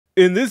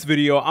In this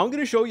video, I'm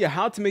going to show you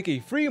how to make a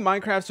free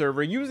Minecraft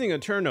server using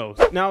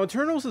Aternos. Now,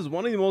 Aternos is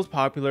one of the most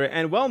popular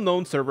and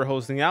well-known server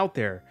hosting out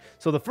there.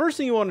 So the first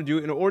thing you want to do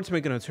in order to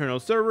make an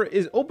Aternos server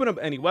is open up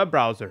any web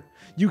browser.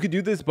 You could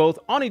do this both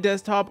on a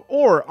desktop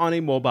or on a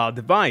mobile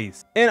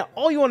device. And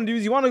all you want to do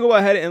is you want to go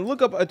ahead and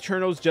look up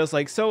Aternos just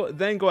like so,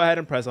 then go ahead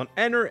and press on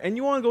enter, and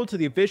you want to go to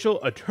the official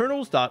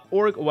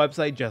aternos.org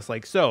website just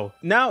like so.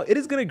 Now, it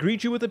is going to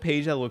greet you with a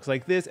page that looks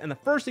like this, and the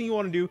first thing you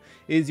want to do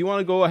is you want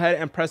to go ahead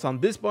and press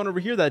on this button over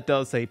here that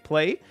does say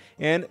play,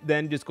 and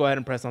then just go ahead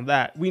and press on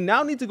that. We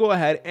now need to go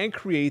ahead and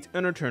create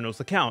an Aternos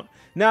account.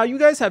 Now, you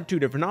guys have two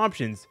different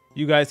options.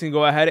 You guys can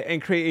go ahead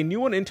and create a new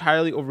one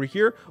entirely over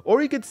here,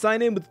 or you could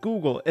sign in with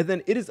Google, and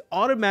then it is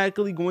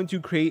automatically going to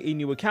create a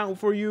new account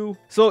for you.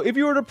 So if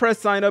you were to press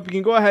sign up, you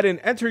can go ahead and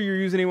enter your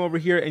username over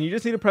here, and you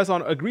just need to press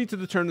on agree to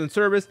the terms and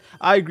service.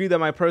 I agree that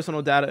my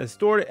personal data is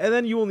stored, and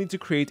then you will need to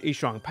create a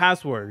strong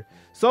password.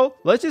 So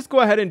let's just go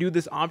ahead and do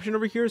this option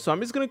over here. So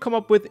I'm just going to come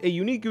up with a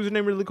unique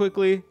username really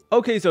quickly.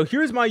 Okay, so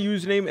here's my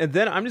username, and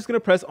then I'm just going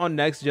to press on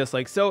next just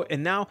like so.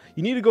 And now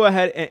you need to go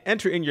ahead and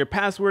enter in your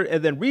password,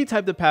 and then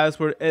retype the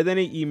password, and then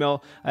an email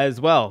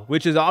as well,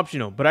 which is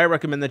optional, but I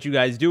recommend that you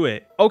guys do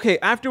it. Okay,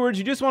 afterwards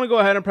you just want to go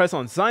ahead and press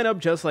on sign up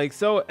just like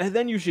so, and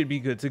then you should be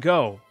good to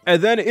go. And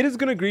then it is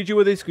going to greet you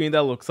with a screen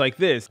that looks like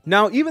this.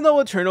 Now, even though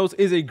Aternos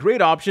is a great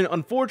option,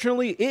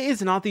 unfortunately it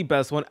is not the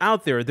best one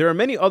out there. There are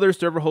many other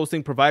server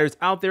hosting providers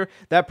out there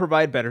that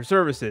provide better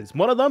services,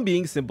 one of them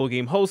being Simple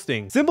Game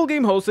Hosting. Simple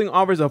Game Hosting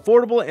offers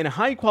affordable and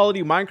high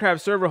quality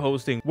Minecraft server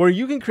hosting where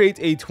you can create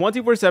a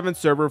 24/7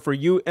 server for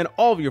you and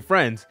all of your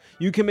friends.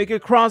 You can make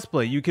it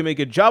crossplay, you can make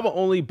it Java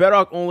only,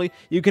 Bedrock only,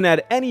 you can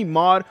add any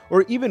mod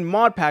or even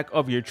mod pack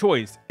of your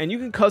choice, and you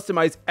can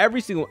customize every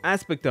single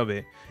aspect of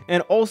it.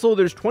 And also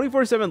there's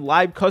 24/7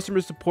 live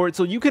customer support,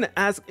 so you can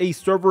ask a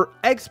server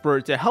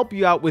expert to help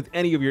you out with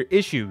any of your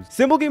issues.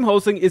 Simple Game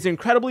Hosting is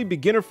incredibly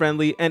beginner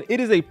friendly, and it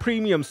is a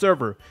premium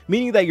server,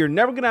 meaning that you're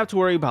never gonna have to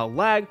worry about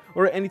lag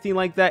or anything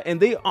like that,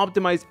 and they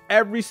optimize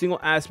every single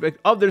aspect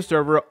of their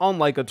server,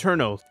 unlike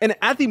Aternos. And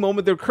at the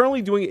moment they're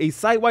currently doing a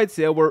site-wide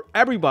sale where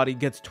everybody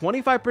gets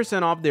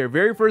 25% off their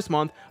very first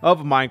month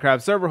of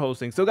Minecraft server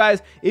hosting. So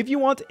guys, if you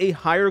want a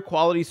higher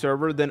quality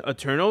server than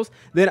Aternos,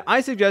 then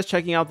I suggest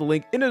checking out the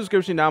link in the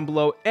description down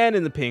below and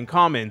in the pinned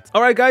comment.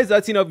 Alright guys,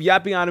 that's enough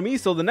yapping out of me.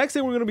 So the next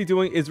thing we're going to be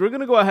doing is we're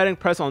going to go ahead and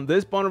press on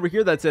this button over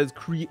here that says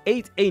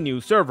create a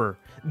new server.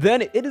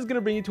 Then it is going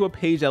to bring you to a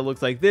page that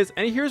looks like this,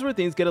 and here's where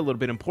things get a little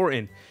bit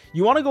important.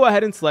 You want to go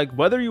ahead and select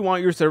whether you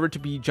want your server to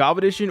be Java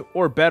Edition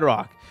or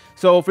Bedrock.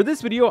 So for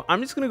this video,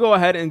 I'm just going to go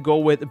ahead and go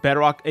with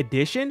Bedrock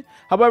Edition.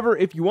 However,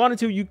 if you wanted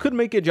to, you could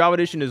make it Java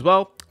Edition as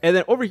well. And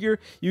then over here,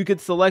 you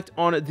could select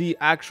on the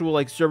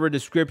actual server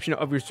description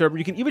of your server.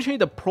 You can even change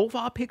the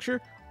profile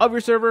picture of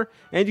your server,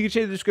 and you can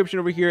change the description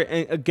over here,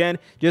 and again,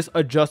 just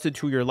adjust it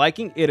to your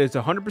liking. It is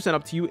 100%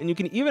 up to you, and you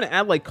can even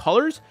add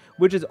colors,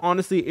 which is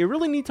honestly a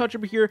really neat touch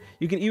over here.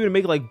 You can even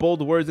make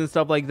bold words and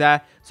stuff like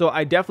that. So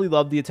I definitely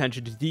love the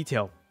attention to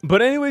detail.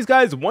 But anyways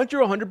guys, once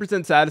you're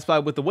 100%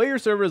 satisfied with the way your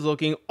server is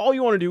looking, all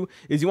you want to do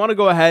is you want to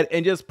go ahead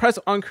and just press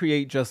on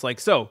create just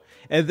like so.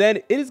 And then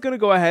it is going to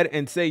go ahead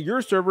and say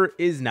your server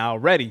is now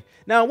ready.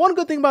 Now, one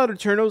good thing about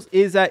Aternos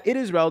is that it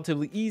is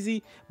relatively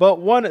easy, but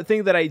one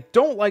thing that I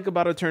don't like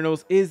about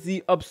Aternos is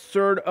the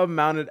absurd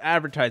amount of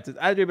advertisements.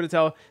 As you're able to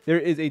tell, there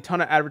is a ton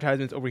of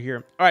advertisements over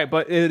here. All right,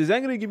 but it is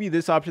then going to give you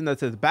this option that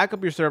says back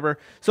up your server.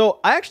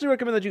 So I actually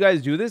recommend that you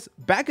guys do this.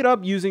 Back it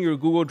up using your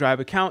Google Drive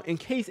account in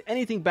case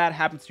anything bad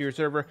happens to your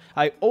server.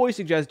 I always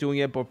suggest doing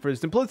it, but for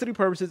simplicity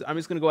purposes, I'm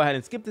just going to go ahead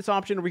and skip this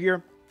option over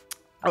here.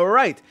 All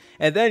right,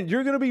 and then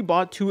you're going to be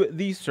brought to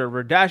the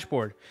server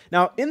dashboard.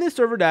 Now, in this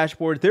server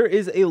dashboard, there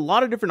is a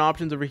lot of different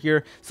options over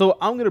here. So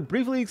I'm going to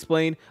briefly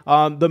explain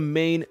the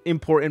main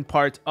important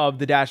parts of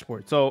the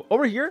dashboard. So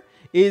over here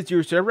is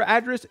your server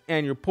address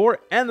and your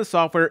port and the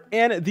software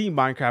and the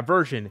Minecraft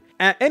version.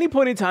 At any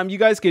point in time, you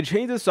guys can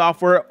change the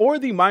software or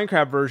the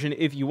Minecraft version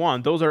if you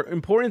want. Those are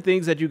important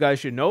things that you guys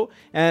should know.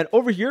 And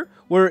over here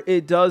where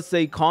it does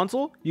say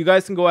console, you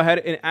guys can go ahead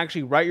and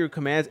actually write your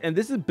commands, and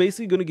this is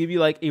basically going to give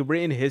you a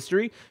written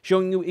history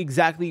showing you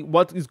exactly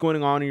what is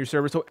going on in your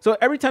server. So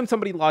every time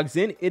somebody logs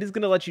in, it is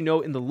going to let you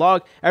know in the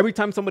log. Every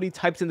time somebody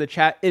types in the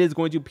chat, it is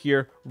going to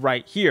appear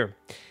right here.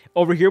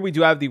 Over here, we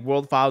do have the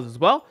world files as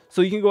well.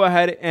 So you can go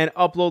ahead and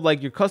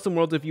upload your custom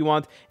worlds if you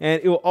want.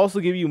 And it will also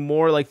give you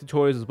more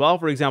tutorials as well.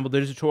 For example,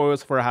 there's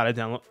tutorials for how to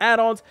download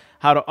add-ons,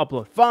 how to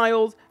upload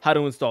files, how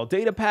to install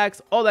data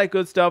packs, all that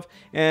good stuff.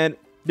 And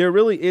there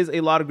really is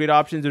a lot of great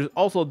options. There's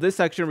also this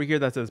section over here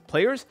that says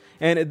players,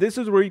 and this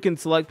is where you can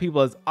select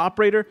people as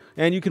operator,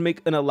 and you can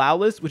make an allow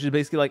list, which is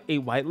basically a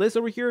whitelist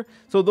over here.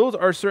 So those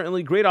are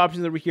certainly great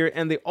options over here,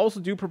 and they also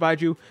do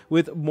provide you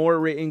with more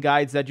written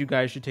guides that you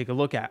guys should take a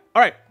look at.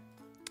 All right.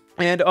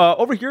 And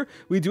over here,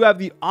 we do have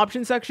the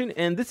option section,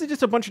 and this is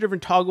just a bunch of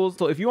different toggles.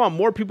 So if you want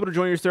more people to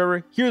join your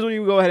server, here's where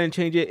you go ahead and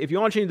change it. If you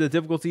want to change the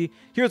difficulty,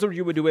 here's where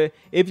you would do it.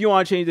 If you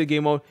want to change the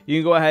game mode, you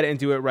can go ahead and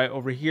do it right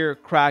over here,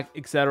 crack,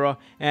 etc.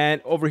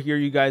 And over here,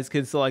 you guys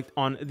can select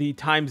on the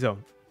time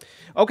zone.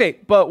 Okay,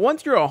 but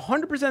once you're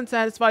 100%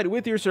 satisfied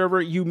with your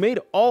server, you made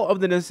all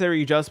of the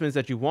necessary adjustments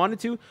that you wanted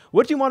to,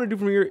 what you want to do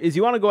from here is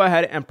you want to go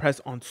ahead and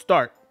press on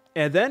start.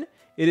 And then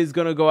it is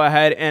going to go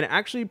ahead and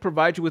actually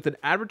provide you with an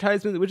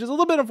advertisement, which is a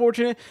little bit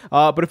unfortunate.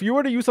 But if you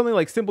were to use something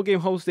like Simple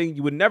Game Hosting,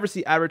 you would never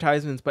see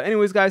advertisements. But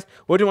anyways, guys,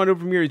 what you want to do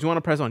from here is you want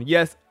to press on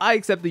yes, I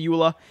accept the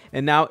EULA,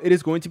 and now it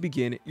is going to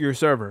begin your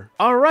server.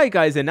 All right,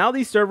 guys, and now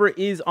the server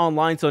is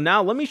online. So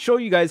now let me show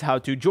you guys how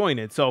to join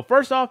it. So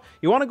first off,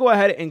 you want to go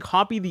ahead and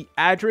copy the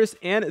address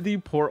and the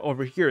port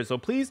over here. So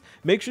please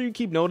make sure you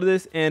keep note of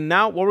this. And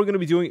now what we're going to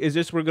be doing is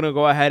just we're going to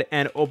go ahead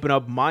and open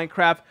up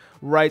Minecraft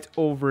right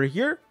over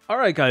here. All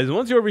right, guys,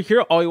 once you're over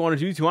here, all you want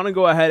to do is you want to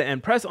go ahead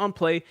and press on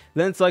play,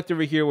 then select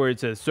over here where it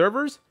says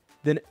servers.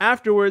 Then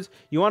afterwards,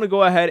 you want to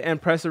go ahead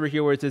and press over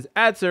here where it says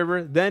add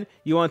server. Then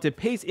you want to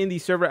paste in the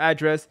server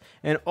address.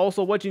 And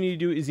also what you need to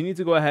do is you need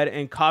to go ahead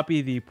and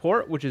copy the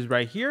port, which is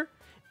right here.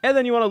 And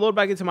then you want to load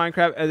back into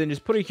Minecraft and then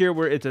just put it here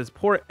where it says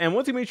port. And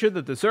once you make sure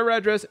that the server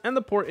address and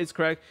the port is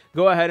correct,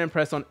 go ahead and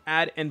press on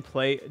add and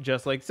play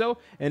just like so.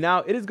 And now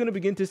it is going to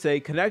begin to say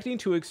connecting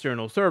to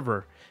external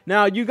server.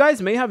 Now, you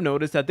guys may have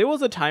noticed that there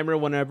was a timer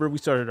whenever we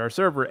started our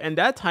server, and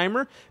that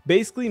timer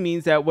basically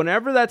means that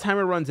whenever that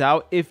timer runs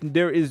out, if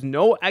there is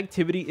no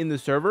activity in the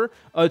server,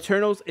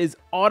 Aternos is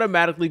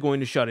automatically going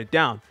to shut it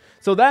down.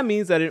 So that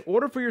means that in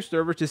order for your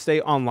server to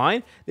stay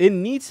online, it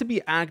needs to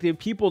be active.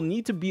 People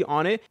need to be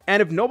on it.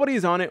 And if nobody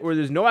is on it or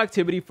there's no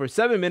activity for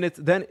 7 minutes,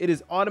 then it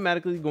is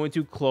automatically going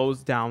to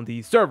close down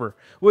the server,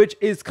 which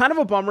is kind of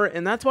a bummer.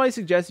 And that's why I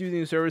suggest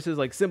using services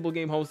like Simple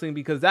Game Hosting,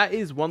 because that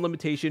is one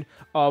limitation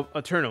of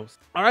Aternos.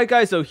 All right,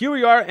 guys, so here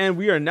we are, and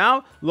we are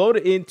now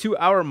loaded into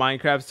our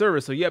Minecraft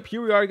server. So yep,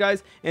 here we are,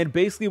 guys. And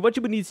basically what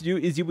you would need to do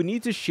is you would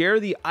need to share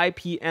the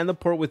IP and the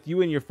port with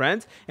you and your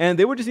friends, and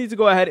they would just need to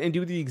go ahead and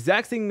do the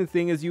exact same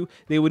thing as you.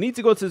 They would need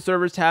to go to the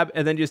servers tab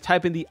and then just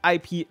type in the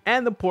IP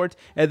and the port,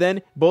 and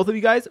then both of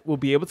you guys will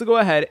be able to go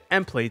ahead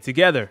and play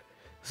together.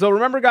 So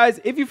remember, guys,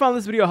 if you found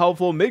this video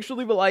helpful, make sure to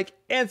leave a like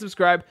and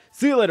subscribe.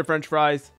 See you later, French fries.